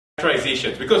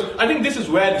characterizations, because I think this is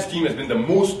where this team has been the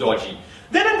most dodgy.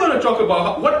 Then I'm going to talk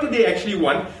about what do they actually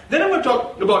want. Then I'm going to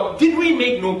talk about did we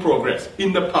make no progress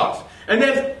in the past. And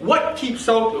then what keeps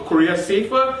South Korea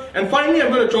safer. And finally I'm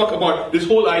going to talk about this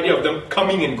whole idea of them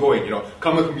coming and going,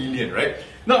 come a chameleon, right?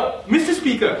 Now, Mr.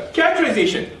 Speaker,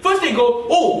 characterization. First they go,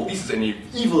 oh, this is an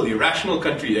evil, irrational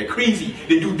country, they're crazy,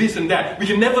 they do this and that, we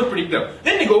can never predict them.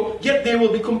 Then they go, yet they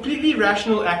will be completely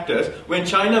rational actors when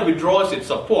China withdraws its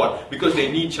support because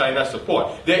they need China's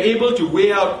support. They're able to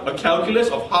weigh out a calculus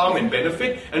of harm and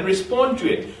benefit and respond to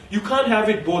it. You can't have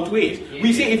it both ways.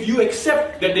 We say if you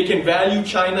accept that they can value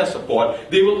China's support,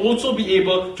 they will also be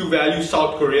able to value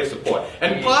South Korea's support.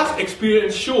 And past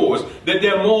experience shows that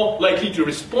they're more likely to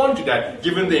respond to that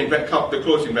given the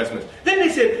close investments. Then they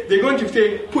said they're going to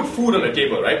say put food on the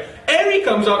table, right? Eri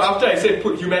comes out after I said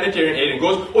put humanitarian aid and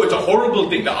goes, oh, it's a horrible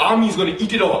thing. The army is going to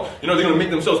eat it all. They're going to make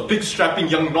themselves big, strapping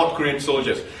young North Korean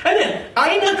soldiers. And then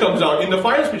Aina comes out in the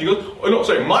final speech. He goes,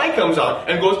 Mai comes out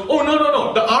and goes, oh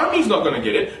no, the army's not going to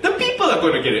get it. The people are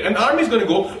going to get it. And the army's going to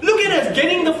go, look at us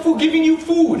getting the food, giving you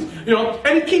food.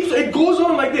 And it goes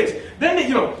on like this. Then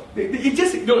it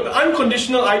just the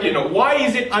unconditional idea. Why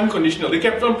is it unconditional? They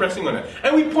kept on pressing on it.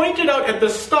 And we pointed out at the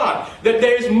start that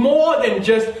there is more than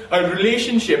just a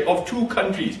relationship of two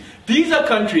countries. These are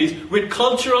countries with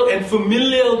cultural and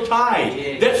familial ties.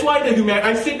 Yeah. That's why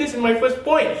I said this in my first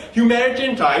point.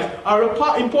 Humanitarian ties are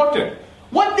important.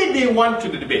 What did they want to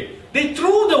the debate? They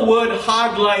threw the word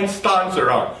hardline stance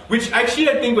around, which actually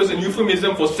I think was a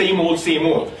euphemism for same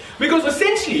old. Because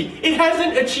essentially, it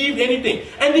hasn't achieved anything.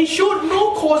 And they showed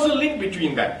no causal link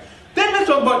between that. Then let's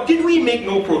talk about, did we make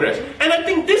no progress? And I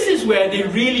think this is where they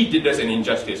really did us an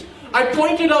injustice. I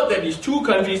pointed out that these two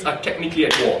countries are technically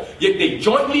at war, yet they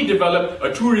jointly developed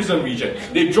a tourism region.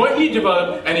 They jointly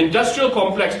developed an industrial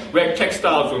complex where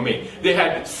textiles were made. They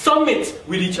had summits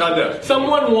with each other.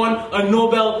 Someone won a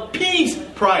Nobel Peace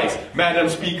Prize, Madam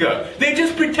Speaker. They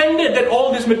just pretended that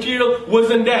all this material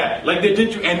wasn't there, like they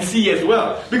did to NC as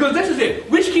well. Because this is it.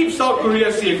 Which keeps South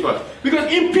Korea safer?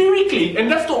 Because empirically, and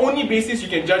that's the only basis you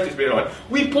can judge this based on,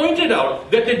 we pointed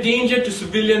out that the danger to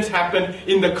civilians happened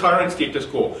in the current status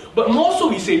quo. But more so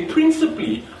we say,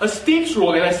 principally, a state's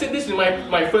role, and I said this in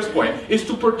my first point, is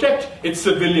to protect its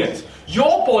civilians.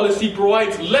 Your policy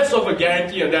provides less of a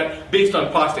guarantee on that based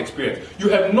on past experience. You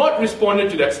have not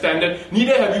responded to that standard,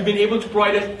 neither have you been able to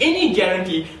provide us any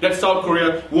guarantee that South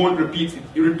Korea won't repeat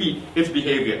its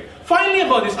behavior. Finally,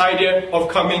 about this idea of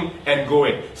coming and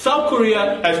going. South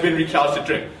Korea has been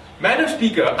recalcitrant. Madam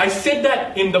Speaker, I said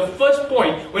that in the first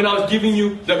point when I was giving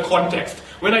you the context.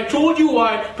 When I told you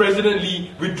why President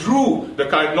Lee went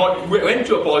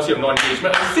to a policy of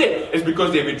non-engagement, I said it's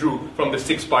because they withdrew from the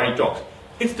 6 party talks.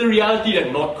 It's the reality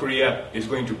that North Korea is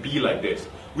going to be like this.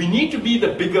 We need to be the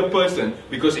bigger person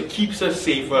because it keeps us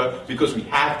safer, because we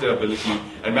have the ability.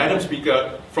 And Madam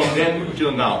Speaker, from then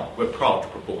until now, we're proud to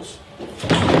propose. Thank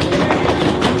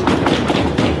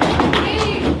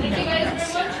you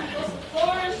guys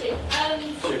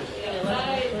very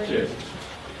much. Cheers.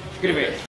 Good debate.